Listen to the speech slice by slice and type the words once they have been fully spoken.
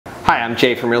Hi, I'm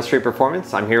Jay from Real Street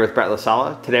Performance. I'm here with Brett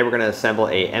LaSala. Today we're going to assemble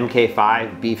a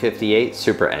MK5 B58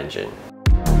 Supra engine.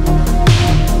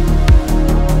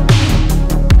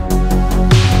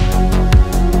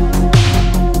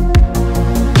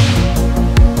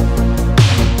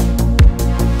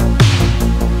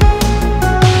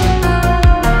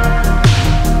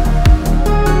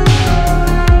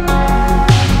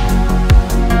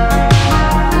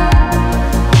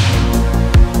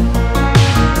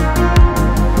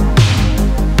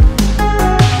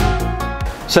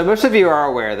 So most of you are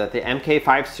aware that the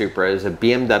MK5 Supra is a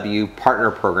BMW partner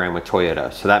program with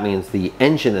Toyota. So that means the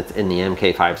engine that's in the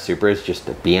MK5 Supra is just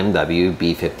a BMW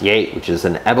B58, which is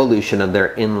an evolution of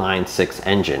their inline six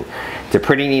engine. It's a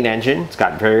pretty neat engine. It's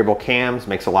got variable cams,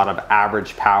 makes a lot of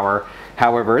average power.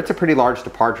 However, it's a pretty large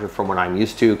departure from what I'm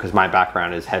used to because my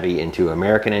background is heavy into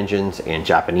American engines and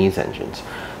Japanese engines.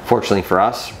 Fortunately for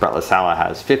us, Brett LaSala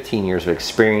has 15 years of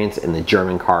experience in the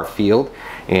German car field,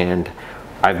 and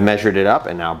I've measured it up,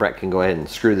 and now Brett can go ahead and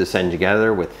screw this engine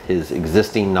together with his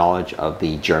existing knowledge of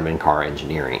the German car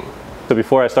engineering. So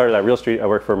before I started at Real Street, I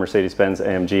worked for Mercedes-Benz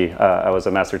AMG. I was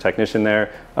a master technician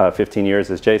there, 15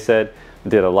 years, as Jay said.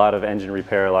 Did a lot of engine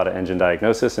repair, a lot of engine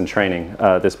diagnosis and training.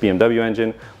 This BMW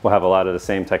engine will have a lot of the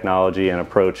same technology and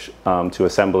approach to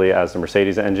assembly as the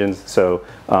Mercedes engines. So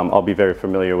I'll be very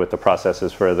familiar with the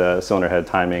processes for the cylinder head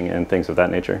timing and things of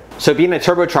that nature. So being a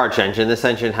turbocharged engine, this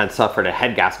engine had suffered a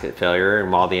head gasket failure,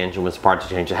 and while the engine was apart to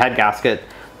change the head gasket,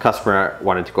 the customer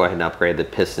wanted to go ahead and upgrade the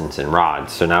pistons and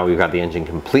rods. So now we've got the engine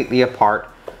completely apart.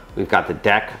 We've got the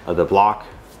deck of the block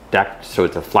decked, so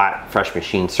it's a flat, fresh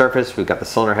machine surface. We've got the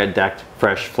cylinder head decked,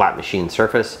 fresh, flat machine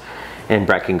surface, and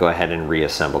Brett can go ahead and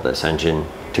reassemble this engine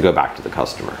to go back to the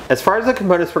customer. As far as the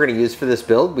components we're going to use for this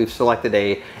build, we've selected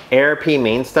a ARP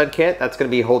main stud kit that's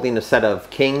going to be holding a set of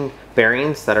King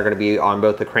bearings that are going to be on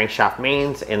both the crankshaft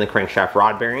mains and the crankshaft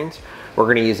rod bearings. We're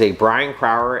going to use a Brian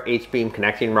Crowder H-beam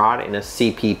connecting rod and a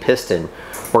CP piston.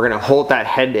 We're going to hold that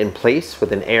head in place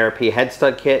with an ARP head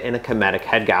stud kit and a Cometic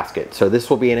head gasket. So this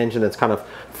will be an engine that's kind of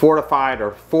fortified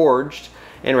or forged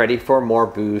and ready for more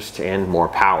boost and more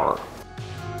power.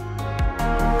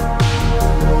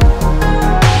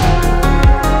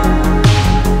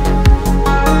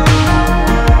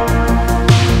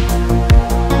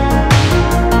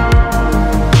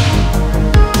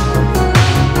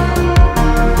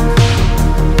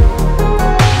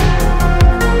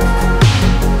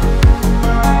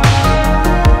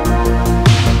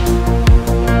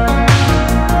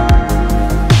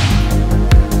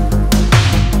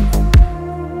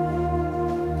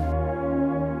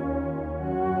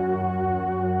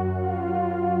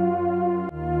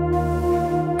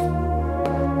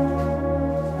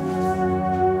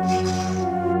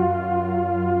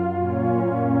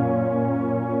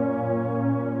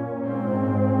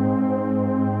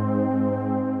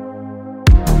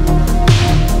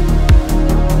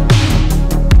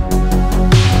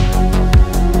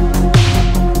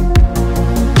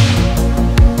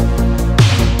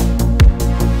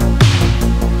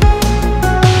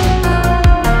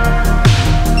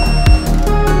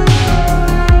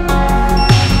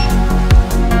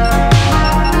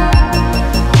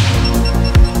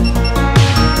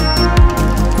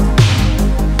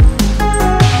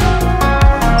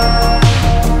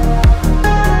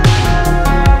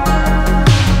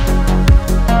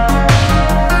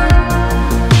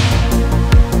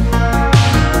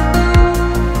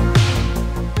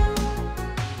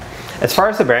 As far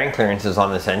as the bearing clearances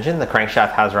on this engine, the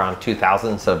crankshaft has around 2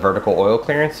 thousandths of vertical oil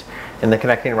clearance, and the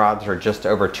connecting rods are just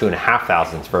over 2.5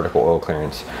 thousandths vertical oil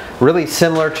clearance. Really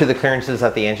similar to the clearances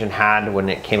that the engine had when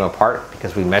it came apart,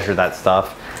 because we measured that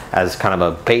stuff as kind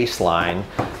of a baseline.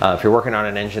 If you're working on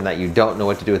an engine that you don't know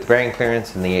what to do with bearing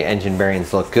clearance and the engine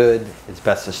bearings look good, it's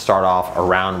best to start off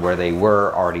around where they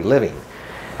were already living.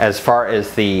 As far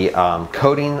as the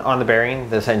coating on the bearing,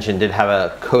 this engine did have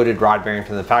a coated rod bearing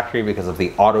from the factory because of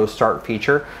the auto start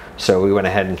feature. So we went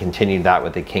ahead and continued that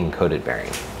with the King coated bearing.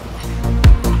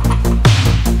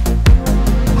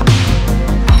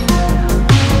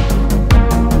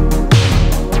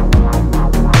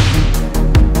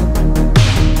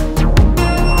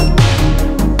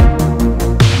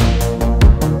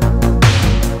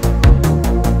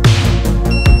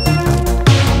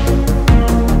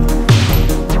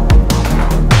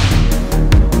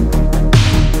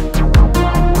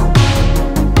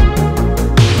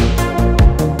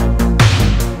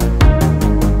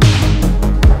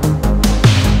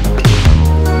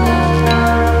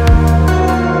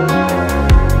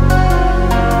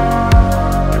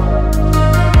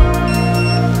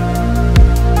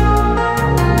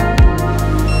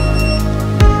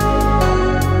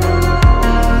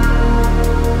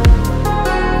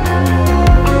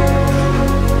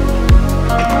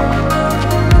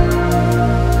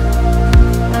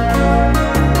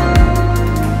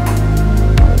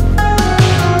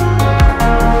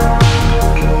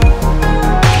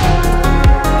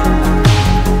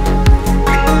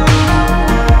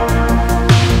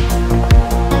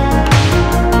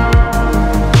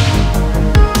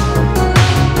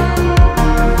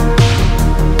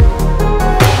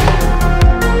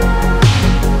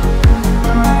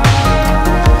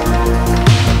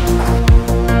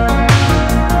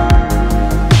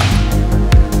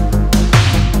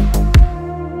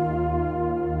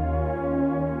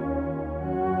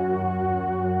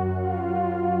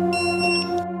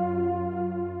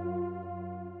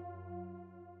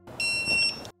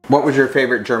 What was your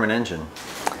favorite German engine?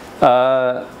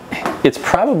 It's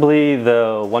probably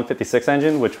the 156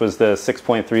 engine, which was the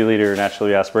 6.3 liter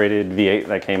naturally aspirated V8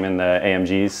 that came in the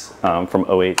AMGs from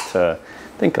 08 to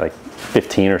I think like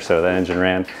 15 or so that engine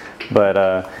ran.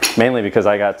 But mainly because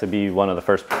I got to be one of the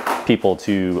first people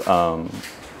to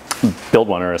build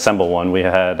one or assemble one. We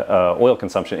had oil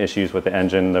consumption issues with the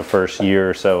engine the first year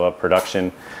or so of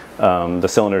production. The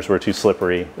cylinders were too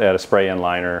slippery. They had a spray-in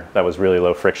liner that was really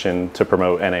low friction to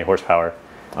promote NA horsepower.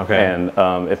 Okay. And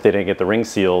if they didn't get the ring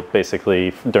sealed,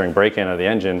 basically during break-in of the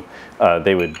engine,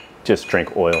 they would just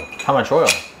drink oil. How much oil?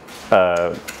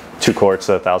 2 quarts,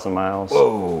 1,000 miles.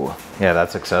 Whoa. Yeah,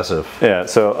 that's excessive. Yeah,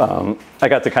 so I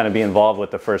got to kind of be involved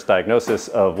with the first diagnosis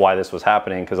of why this was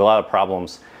happening, because a lot of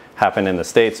problems happen in the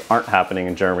States aren't happening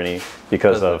in Germany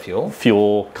because of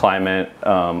fuel, climate,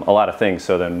 a lot of things.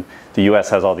 So then the US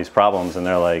has all these problems and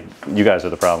they're like, you guys are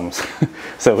the problems.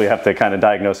 So we have to kind of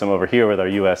diagnose them over here with our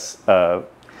US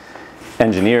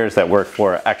engineers that work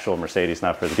for actual Mercedes,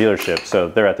 not for the dealership. So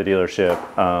they're at the dealership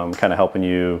kind of helping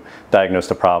you diagnose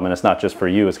the problem. And it's not just for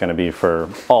you, it's going to be for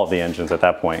all of the engines at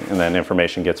that point. And then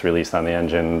information gets released on the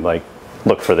engine, like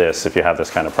look for this if you have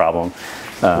this kind of problem.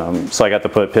 So I got to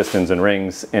put pistons and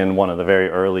rings in one of the very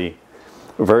early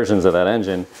versions of that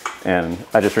engine. And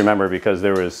I just remember because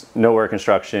there was no work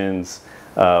instructions,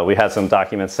 we had some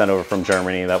documents sent over from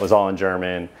Germany that was all in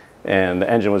German. And the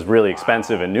engine was really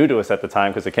expensive and new to us at the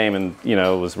time because it came in, you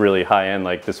know, it was really high end.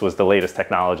 Like this was the latest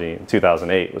technology in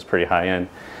 2008. It was pretty high end.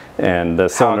 And the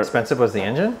cylinder, how expensive was the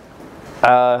engine?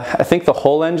 I think the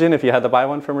whole engine, if you had to buy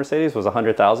one from Mercedes, was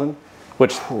 $100,000,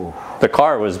 which the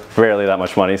car was barely that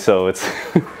much money. So it's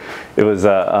it was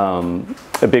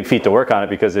a big feat to work on it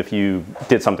because if you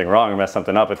did something wrong or messed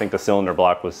something up, I think the cylinder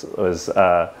block was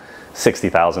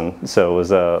 60,000. So it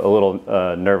was a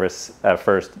little nervous at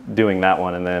first doing that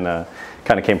one, and then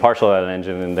kind of came partial at an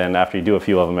engine. And then after you do a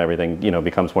few of them, everything, you know,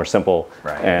 becomes more simple.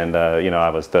 Right. And you know, I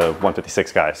was the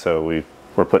 156 guy, so we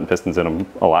were putting pistons in them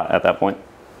a lot at that point.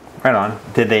 Right on.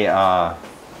 Did they?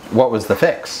 What was the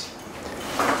fix?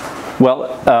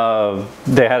 Well,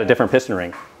 they had a different piston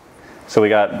ring. So we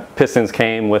got pistons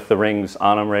came with the rings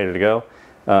on them, ready to go.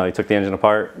 We took the engine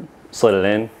apart, slid it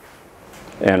in,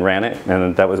 and ran it,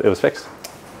 and it was fixed.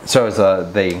 So is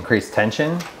they increased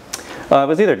tension? It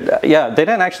was either, yeah, they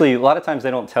didn't actually, a lot of times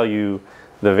they don't tell you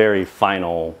the very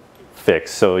final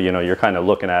fix. So, you know, you're kind of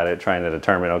looking at it, trying to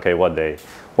determine, okay, what'd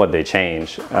they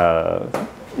change?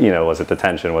 You know, was it the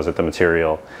tension, was it the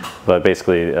material? But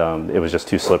basically, it was just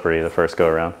too slippery the first go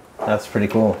around. That's pretty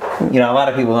cool. You know, a lot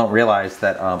of people don't realize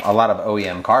that a lot of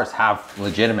OEM cars have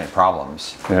legitimate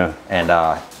problems. Yeah.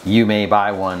 And you may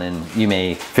buy one and you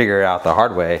may figure it out the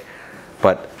hard way,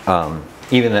 but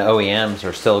even the OEMs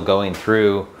are still going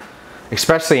through,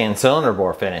 especially in cylinder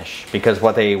bore finish, because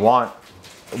what they want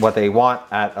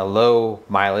at a low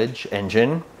mileage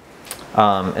engine,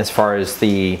 as far as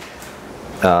the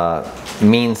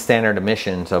mean standard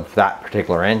emissions of that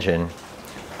particular engine,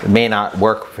 it may not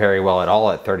work very well at all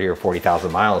at 30 or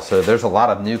 40,000 miles. So there's a lot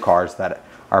of new cars that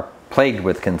are plagued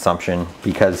with consumption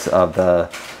because of the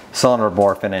cylinder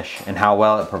bore finish and how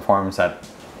well it performs at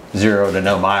 0 to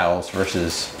no miles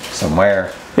versus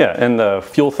somewhere. Yeah, and the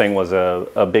fuel thing was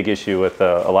a big issue with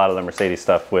a lot of the Mercedes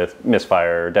stuff with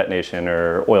misfire or detonation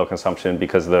or oil consumption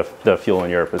because the fuel in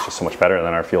Europe is just so much better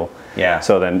than our fuel. Yeah.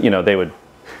 So then, you know, they would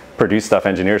produce stuff,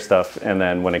 engineer stuff, and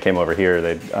then when it came over here,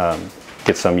 they'd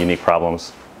get some unique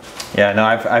problems. Yeah, no,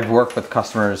 I've worked with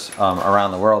customers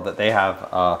around the world that they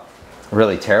have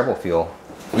really terrible fuel,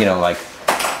 you know, like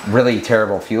really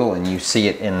terrible fuel, and you see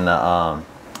it in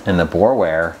the bore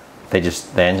wear. The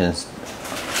engines,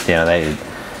 you know,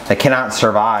 they cannot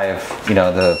survive. You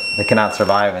know, they cannot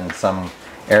survive in some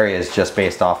areas just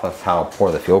based off of how poor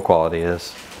the fuel quality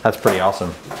is. That's pretty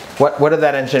awesome. What did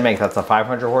that engine make? That's a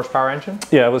 500 horsepower engine?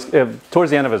 Yeah,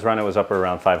 towards the end of his run, it was up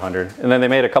around 500. And then they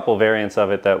made a couple variants of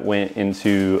it that went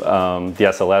into the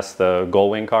SLS, the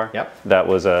Gullwing car. Yep. That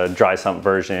was a dry sump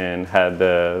version, had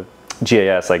the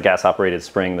GAS, like gas operated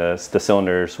spring. The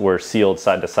cylinders were sealed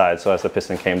side to side, so as the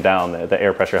piston came down, the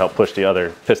air pressure helped push the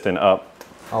other piston up.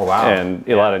 Oh, wow. And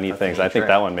a lot of neat things. I think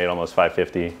that one made almost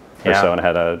 550 or so, and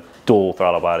had a dual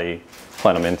throttle body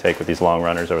plenum intake with these long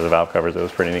runners over the valve covers. It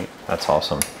was pretty neat. That's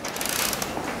awesome.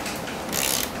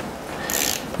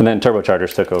 And then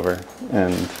turbochargers took over,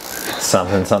 and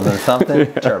something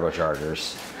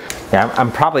turbochargers. Yeah,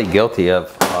 I'm probably guilty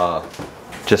of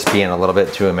just being a little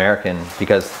bit too American,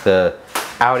 because the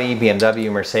Audi,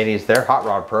 BMW, Mercedes, their hot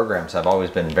rod programs have always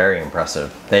been very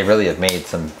impressive. They really have made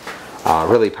some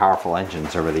really powerful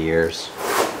engines over the years.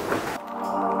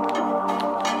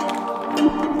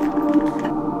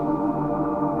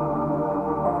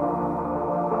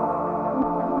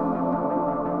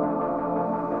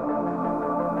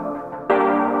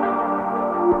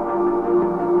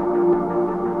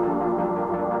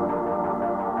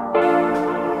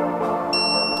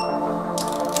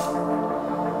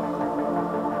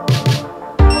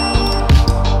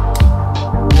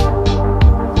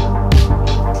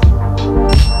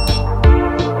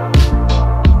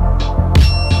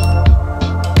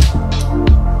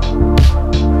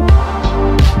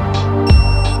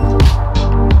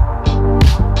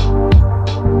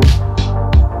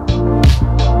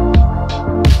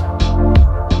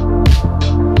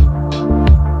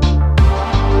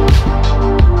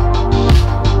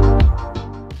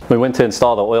 We went to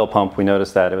install the oil pump. We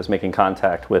noticed that it was making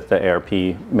contact with the ARP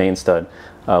main stud.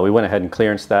 We went ahead and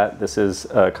clearanced that. This is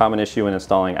a common issue in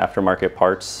installing aftermarket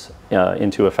parts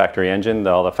into a factory engine.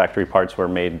 All the factory parts were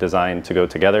designed to go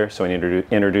together. So when you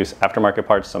introduce aftermarket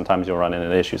parts, sometimes you'll run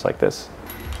into issues like this.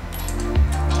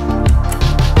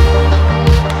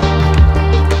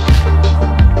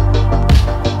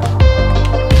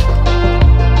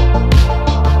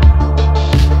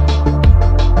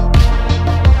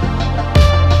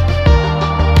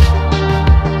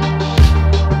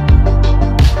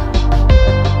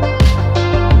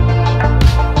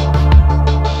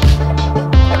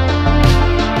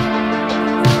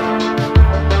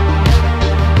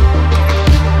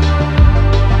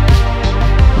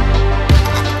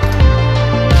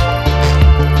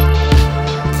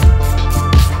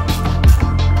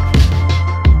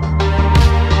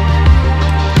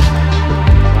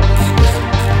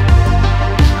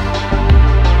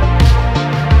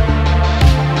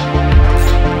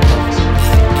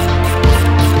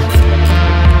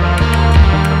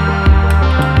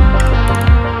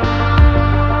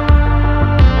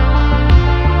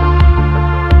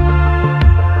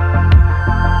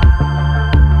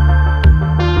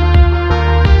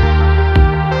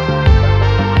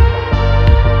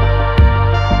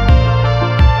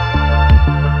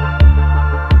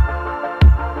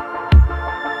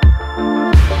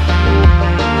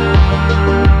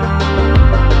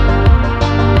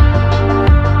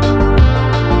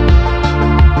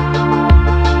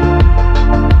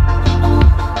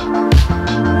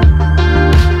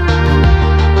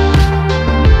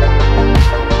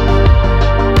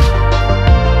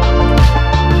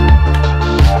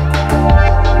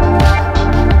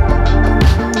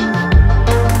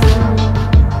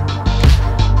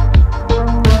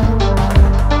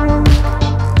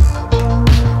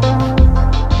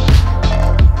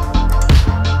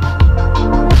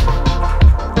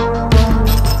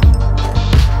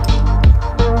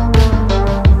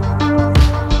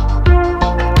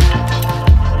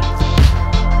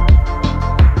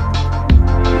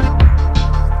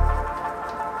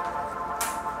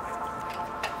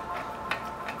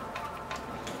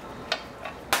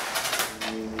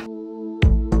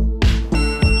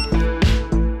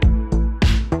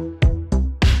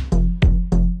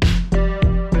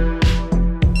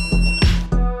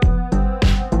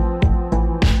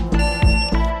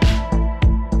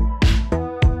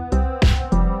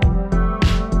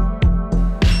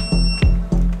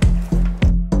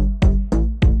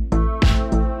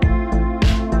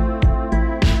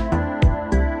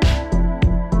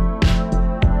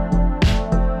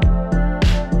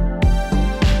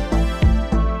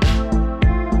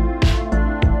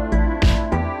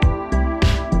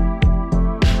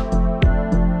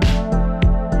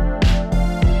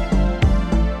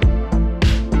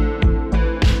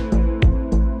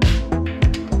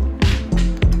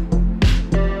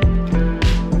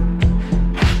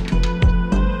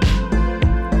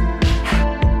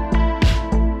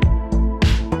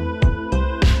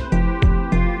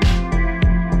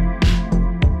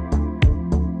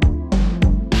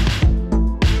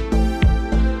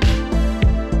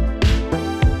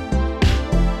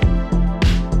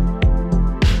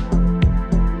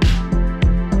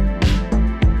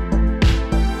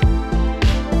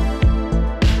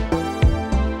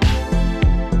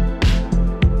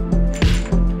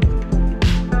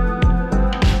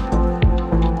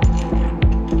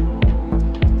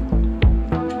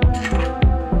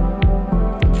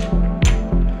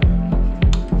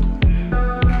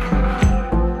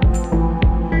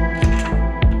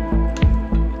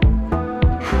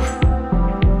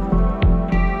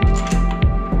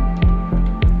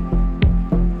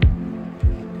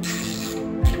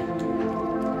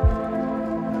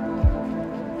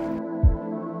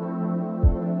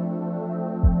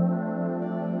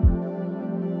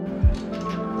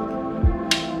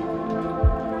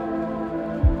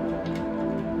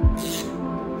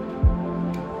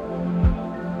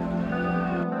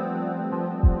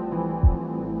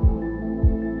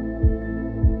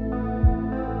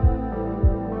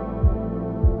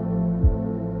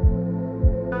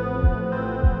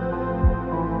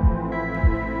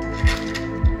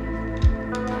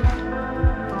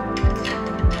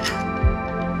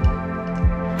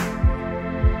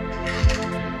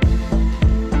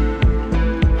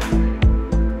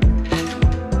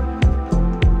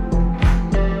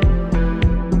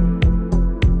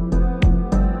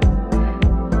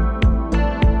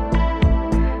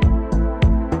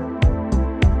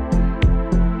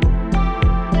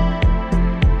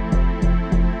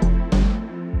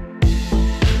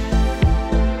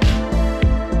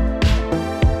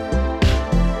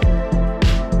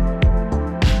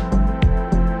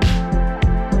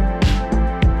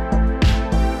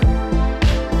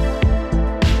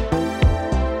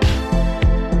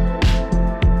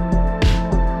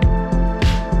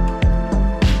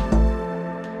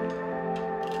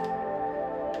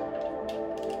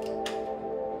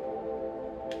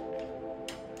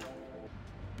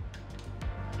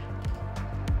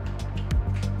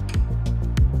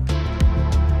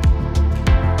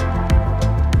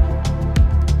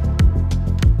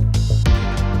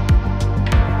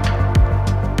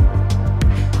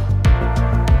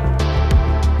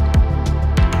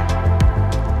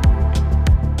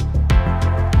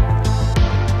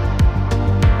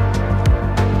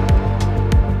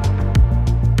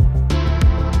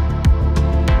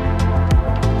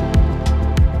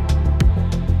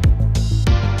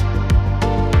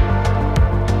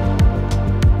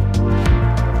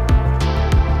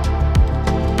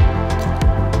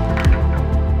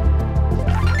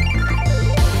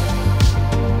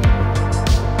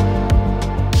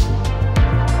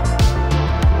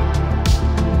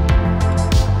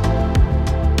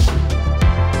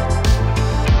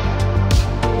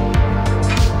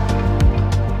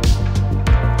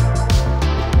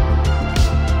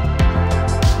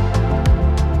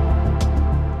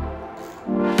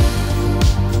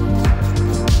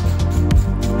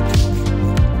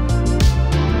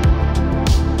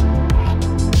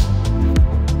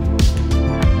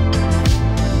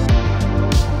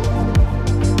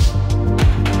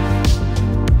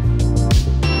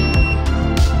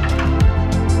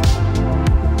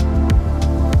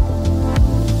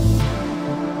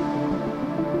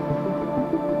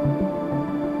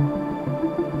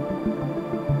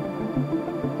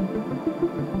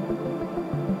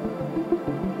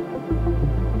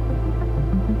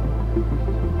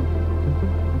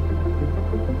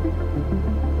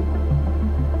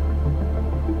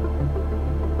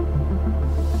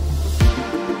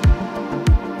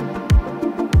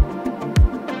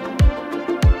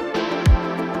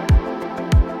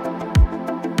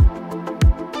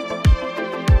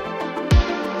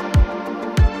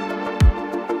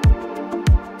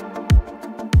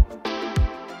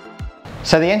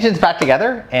 So the engine's back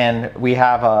together, and we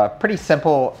have a pretty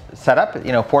simple setup.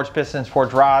 You know, forged pistons,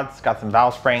 forged rods, got some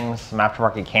valve springs, some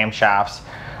aftermarket camshafts.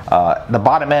 The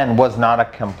bottom end was not a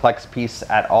complex piece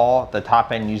at all. The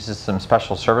top end uses some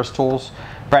special service tools.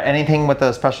 Brett, anything with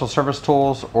the special service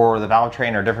tools or the valve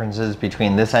train or differences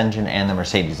between this engine and the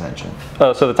Mercedes engine?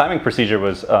 So the timing procedure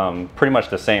was pretty much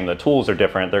the same. The tools are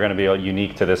different. They're going to be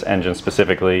unique to this engine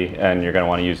specifically, and you're going to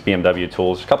want to use BMW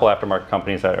tools. A couple aftermarket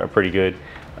companies that are pretty good.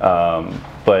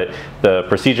 But the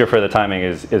procedure for the timing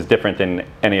is different than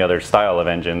any other style of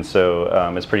engine,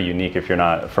 so it's pretty unique if you're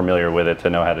not familiar with it to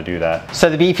know how to do that. So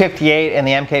the B58 and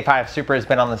the MK5 Supra has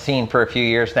been on the scene for a few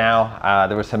years now.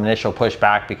 There was some initial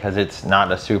pushback because it's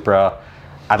not a Supra.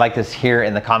 I'd like to hear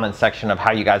in the comments section of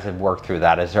how you guys have worked through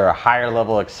that. Is there a higher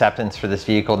level acceptance for this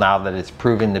vehicle now that it's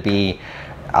proven to be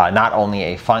not only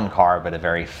a fun car, but a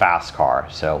very fast car?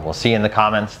 So we'll see you in the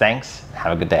comments. Thanks.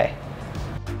 Have a good day.